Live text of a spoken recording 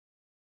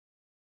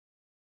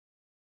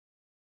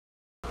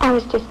I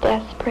was just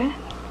desperate,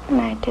 and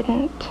I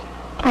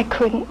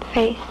couldn't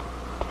face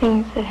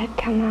things that had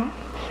come up,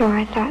 so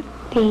I thought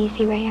the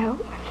easy way out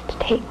was to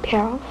take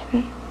pills,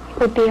 and it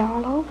would be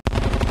all over.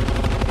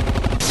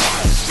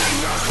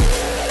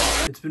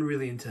 It's been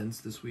really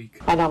intense this week.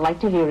 I don't like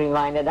to be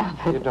reminded of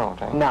it. You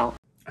don't, eh? No.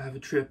 I have a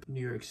trip to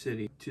New York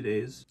City, 2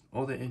 days.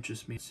 All that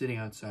interests me, sitting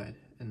outside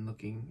and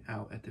looking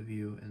out at the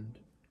view and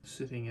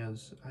sitting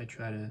as I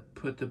try to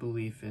put the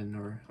belief in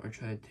or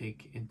try to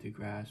take into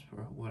grasp,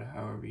 or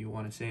however you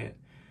want to say it.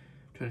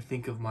 Try to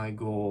think of my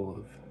goal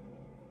of,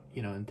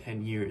 you know, in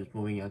 10 years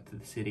moving out to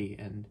the city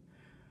and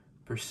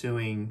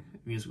pursuing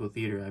musical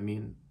theater. I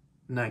mean,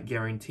 not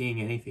guaranteeing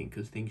anything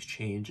because things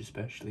change,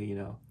 especially, you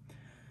know,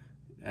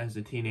 as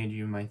a teenager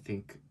you might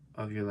think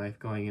of your life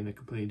going in a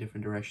completely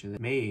different direction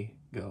that may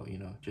go, you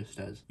know, just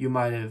as you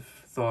might have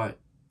thought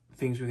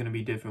things were going to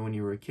be different when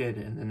you were a kid,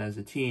 and then as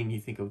a teen you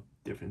think of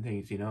different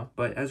things, you know.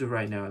 But as of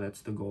right now,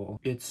 that's the goal.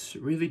 It's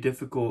really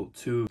difficult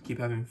to keep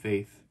having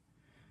faith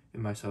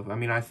in myself. I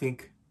mean, I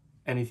think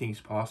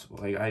anything's possible.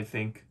 Like, I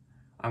think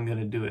I'm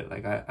gonna do it.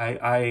 Like,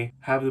 I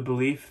have the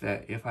belief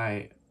that if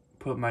I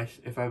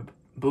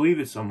believe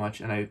it so much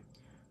and I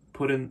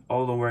put in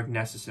all the work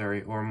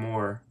necessary or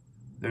more,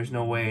 there's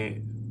no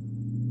way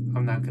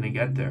I'm not gonna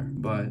get there.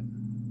 But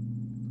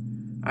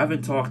I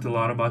haven't talked a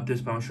lot about this,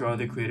 but I'm sure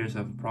other creators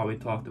have probably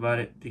talked about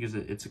it because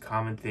it's a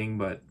common thing.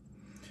 But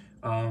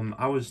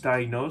I was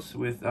diagnosed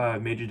with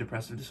major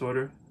depressive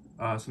disorder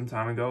some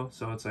time ago,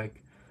 so it's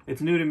like, it's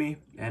new to me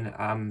and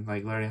I'm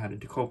like learning how to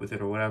cope with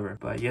it or whatever.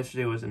 But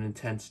yesterday was an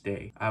intense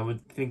day. I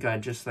would think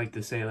I'd just like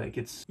to say, like,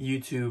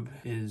 YouTube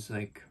is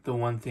like the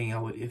one thing I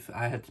would, if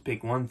I had to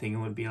pick one thing, it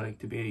would be like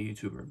to be a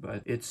YouTuber.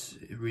 But it's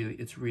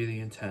really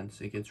intense.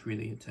 It gets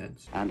really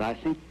intense. And I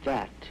think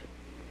that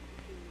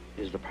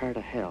is the part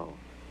of hell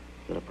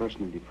that a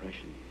person in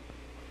depression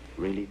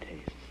really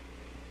tastes.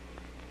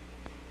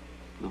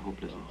 The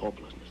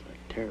hopelessness, that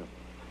terrible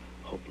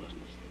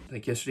hopelessness.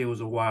 Like, yesterday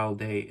was a wild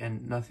day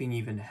and nothing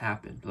even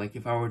happened. Like,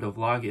 if I were to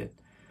vlog it,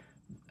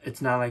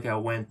 it's not like I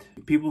went...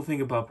 People think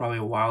about probably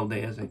a wild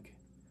day as like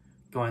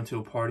going to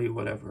a party or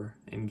whatever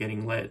and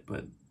getting lit,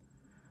 but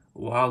a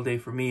wild day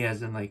for me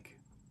as in like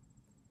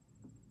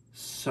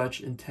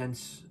such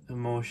intense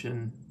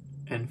emotion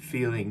and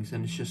feelings,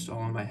 and it's just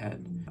all in my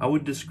head. I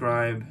would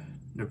describe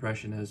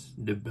depression as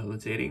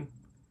debilitating.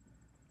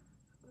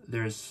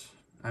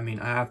 I mean,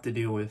 I have to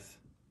deal with,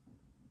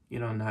 you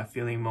know, not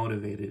feeling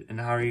motivated.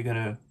 And how are you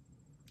gonna,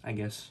 I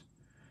guess,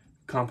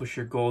 accomplish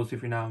your goals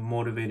if you're not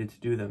motivated to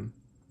do them?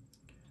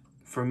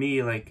 For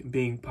me, like,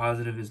 being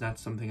positive is not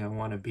something I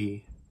want to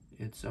be.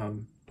 It's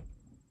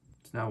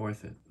not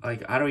worth it.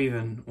 Like, I don't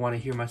even want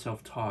to hear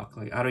myself talk.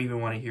 Like, I don't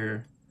even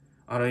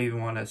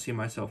want to see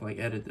myself like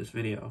edit this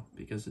video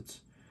because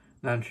it's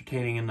not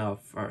entertaining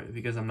enough, or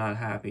because I'm not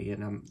happy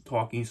and I'm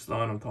talking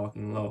slow and I'm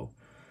talking low.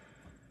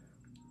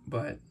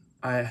 But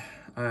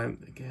I'm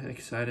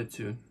excited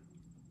to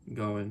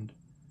go and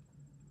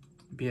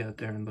be out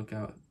there and look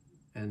out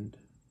and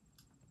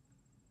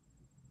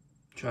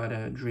try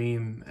to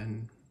dream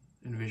and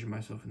envision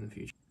myself in the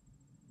future.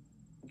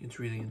 It's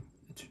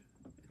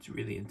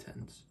really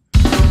intense.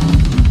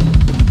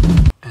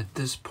 At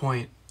this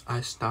point,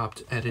 I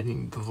stopped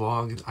editing the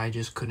vlog. I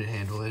just couldn't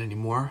handle it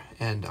anymore,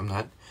 and I'm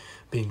not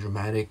being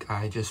dramatic.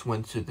 I just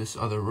went to this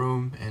other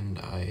room and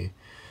I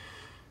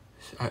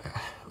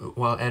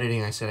while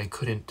editing, I said I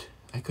couldn't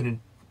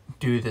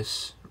do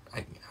this.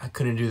 I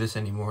couldn't do this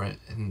anymore,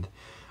 and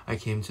I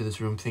came to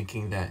this room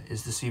thinking that,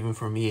 is this even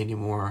for me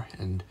anymore?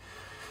 And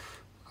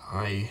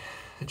I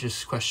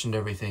just questioned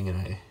everything,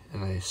 and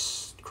I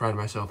cried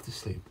myself to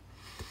sleep.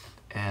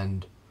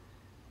 And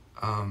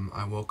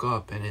I woke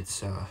up, and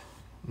it's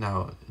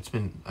now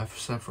I've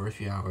slept for a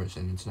few hours,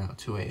 and it's now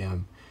 2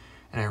 a.m.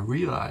 and I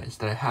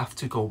realized that I have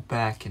to go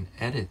back and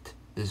edit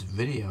this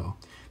video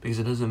because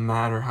it doesn't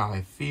matter how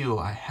I feel.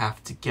 I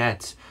have to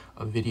get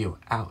a video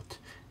out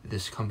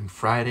this coming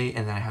Friday,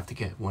 and then I have to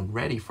get one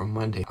ready for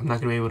Monday. I'm not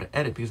gonna be able to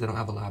edit because I don't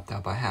have a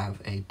laptop. I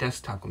have a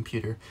desktop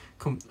computer.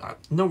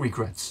 No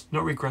regrets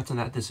on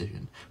that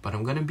decision. But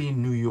I'm gonna be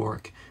in New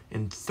York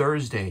on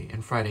Thursday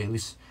and Friday, at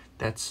least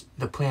that's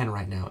the plan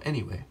right now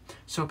anyway.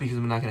 So because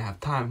I'm not gonna have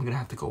time, I'm gonna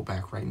have to go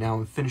back right now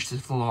and finish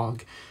this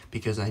vlog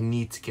because I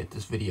need to get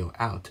this video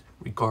out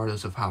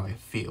regardless of how I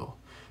feel.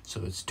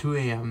 So it's 2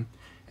 a.m.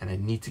 and I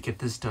need to get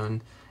this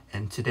done.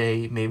 And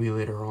today, maybe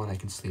later on I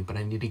can sleep, but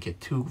I need to get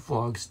 2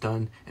 vlogs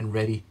done and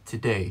ready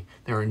today.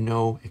 There are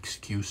no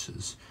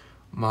excuses.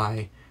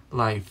 My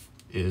life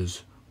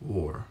is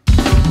war.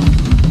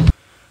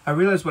 I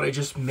realized what I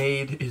just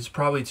made is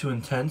probably too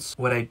intense.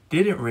 What I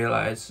didn't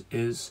realize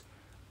is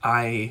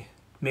I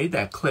made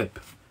that clip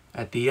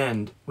at the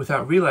end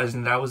without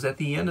realizing that I was at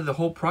the end of the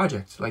whole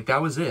project. Like,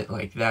 that was it.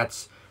 Like,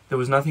 there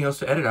was nothing else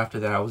to edit after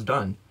that. I was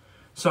done.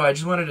 So I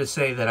just wanted to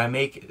say that I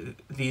make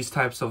these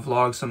types of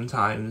vlogs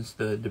sometimes,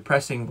 the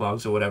depressing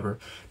vlogs or whatever,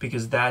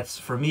 because that's,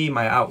 for me,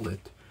 my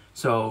outlet.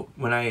 So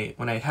when I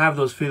have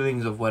those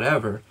feelings of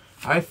whatever,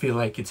 I feel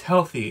like it's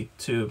healthy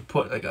to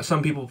put, like,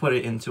 some people put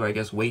it into, I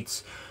guess,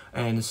 weights,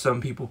 and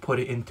some people put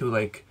it into,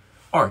 like,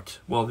 art.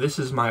 Well, this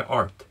is my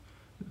art.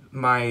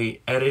 My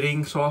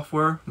editing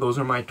software, those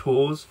are my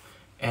tools,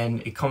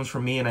 and it comes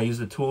from me, and I use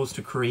the tools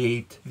to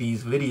create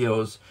these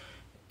videos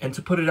and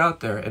to put it out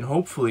there. And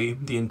hopefully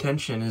the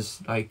intention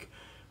is like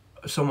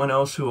someone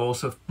else who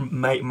also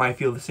might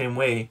feel the same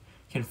way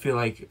can feel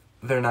like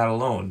they're not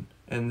alone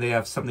and they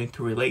have something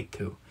to relate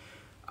to.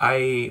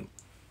 I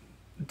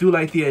do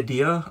like the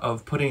idea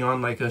of putting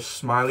on like a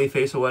smiley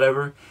face or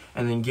whatever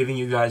and then giving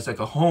you guys like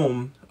a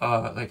home,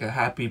 like a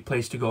happy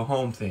place to go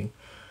home thing.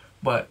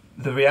 But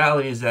the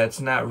reality is that it's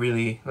not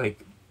really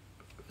like,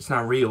 it's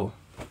not real.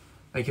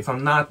 Like if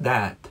I'm not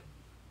that,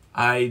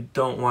 I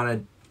don't want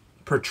to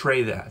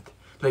portray that.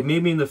 Like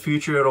maybe in the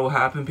future it'll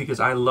happen because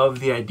I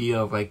love the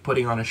idea of like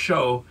putting on a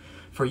show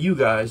for you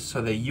guys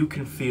so that you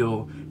can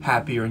feel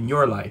happier in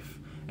your life.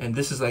 And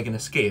this is like an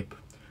escape.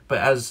 But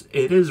as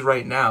it is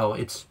right now,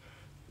 it's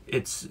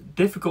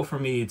difficult for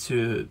me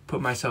to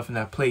put myself in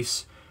that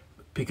place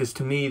because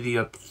to me the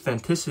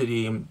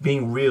authenticity and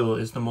being real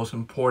is the most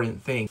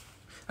important thing.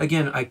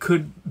 Again, I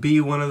could be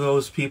one of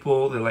those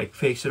people that like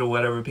fakes it or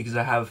whatever because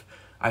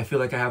I feel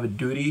like I have a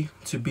duty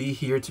to be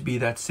here to be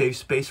that safe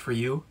space for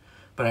you.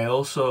 But I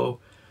also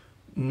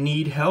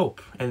need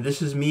help, and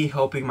this is me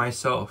helping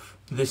myself.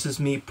 This is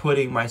me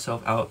putting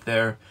myself out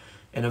there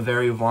in a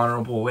very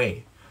vulnerable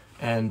way,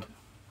 and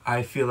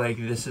I feel like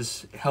this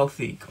is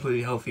healthy,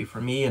 completely healthy for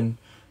me and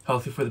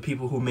healthy for the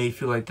people who may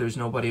feel like there's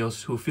nobody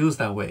else who feels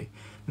that way.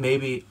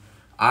 Maybe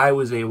I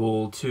was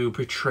able to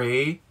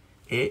portray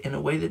it in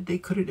a way that they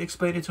couldn't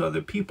explain it to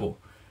other people,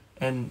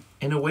 and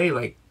in a way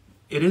like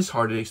it is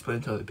hard to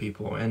explain to other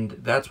people, and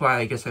that's why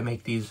I guess I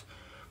make these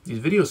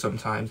videos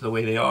sometimes the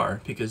way they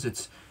are, because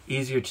it's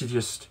easier to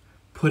just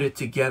put it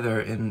together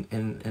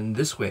in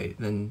this way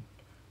than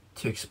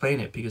to explain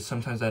it, because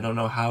sometimes I don't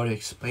know how to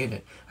explain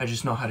it. I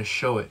just know how to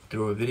show it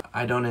through a video.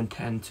 I don't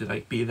intend to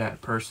like be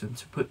that person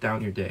to put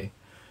down your day.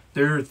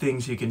 There are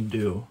things you can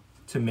do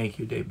to make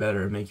your day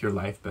better, make your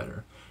life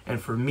better.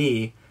 And for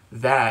me,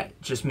 that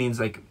just means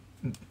like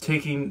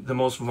taking the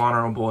most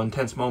vulnerable,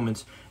 intense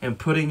moments and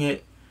putting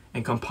it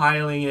and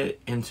compiling it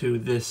into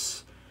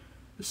this,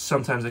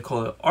 sometimes I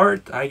call it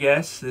art, I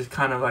guess. This is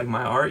kind of like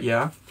my art,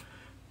 yeah.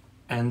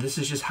 And this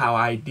is just how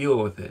I deal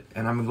with it.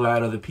 And I'm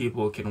glad other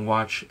people can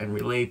watch and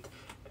relate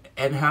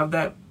and have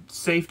that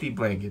safety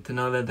blanket to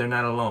know that they're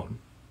not alone.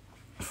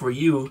 For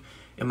you,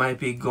 it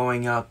might be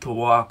going out to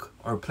walk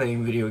or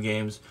playing video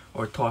games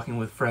or talking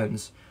with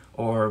friends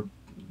or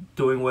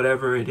doing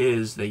whatever it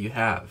is that you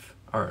have,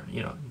 or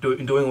you know,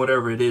 doing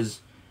whatever it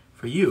is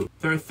for you.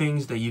 There are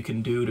things that you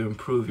can do to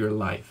improve your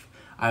life.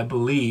 I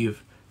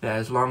believe that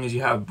as long as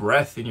you have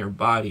breath in your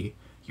body,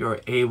 you're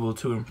able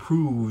to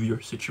improve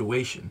your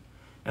situation.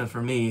 And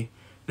for me,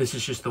 this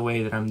is just the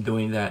way that I'm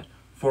doing that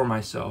for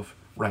myself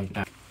right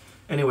now.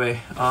 Anyway,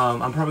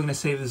 I'm probably going to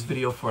save this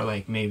video for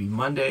like maybe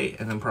Monday,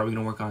 and then probably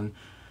going to work on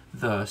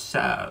the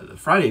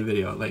Friday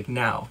video like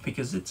now,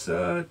 because it's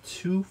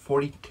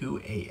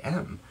 2:42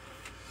 a.m.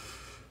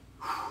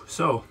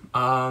 So,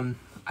 I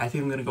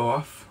think I'm going to go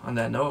off on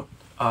that note.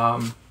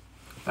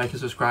 Like and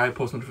subscribe,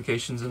 post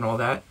notifications and all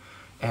that.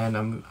 And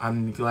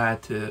I'm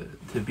glad to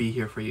be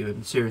here for you.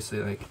 And seriously,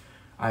 like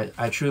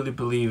I truly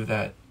believe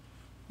that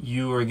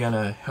you are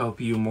gonna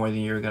help you more than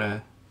you're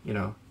gonna, you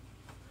know,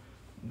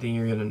 than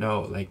you're gonna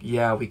know. Like,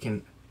 yeah,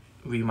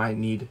 we might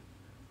need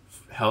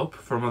help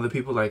from other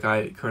people. Like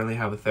I currently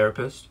have a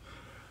therapist,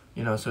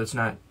 you know, so it's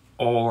not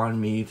all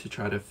on me to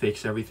try to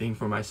fix everything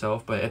for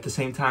myself. But at the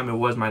same time, it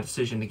was my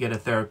decision to get a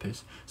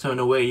therapist. So in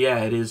a way,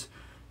 yeah, it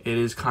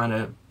is kind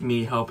of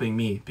me helping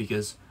me,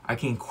 because I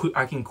can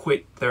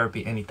quit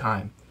therapy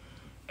anytime.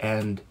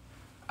 And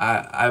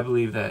I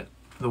believe that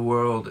the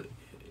world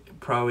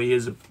probably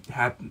is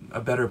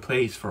a better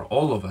place for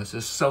all of us,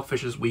 as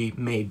selfish as we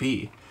may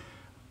be.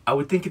 I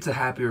would think it's a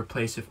happier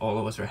place if all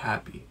of us are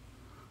happy,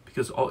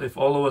 because if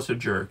all of us are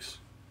jerks,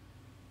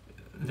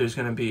 it's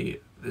gonna be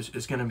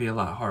a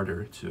lot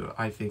harder to,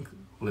 I think,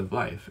 live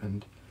life.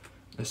 And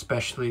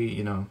especially,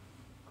 you know,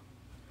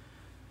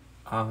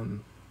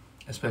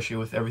 especially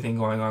with everything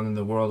going on in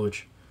the world,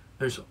 which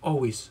there's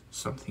always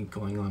something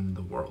going on in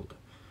the world.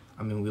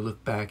 I mean, we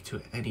look back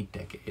to any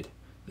decade,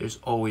 there's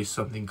always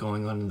something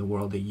going on in the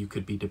world that you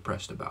could be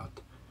depressed about.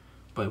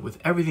 But with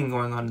everything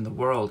going on in the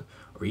world,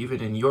 or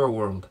even in your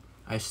world,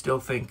 I still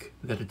think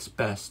that it's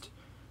best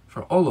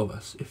for all of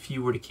us if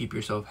you were to keep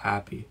yourself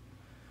happy.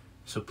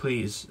 So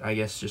please, I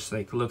guess, just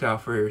like look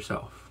out for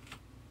yourself.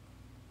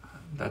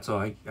 That's all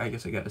I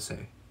guess I gotta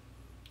say.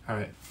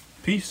 Alright,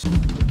 peace.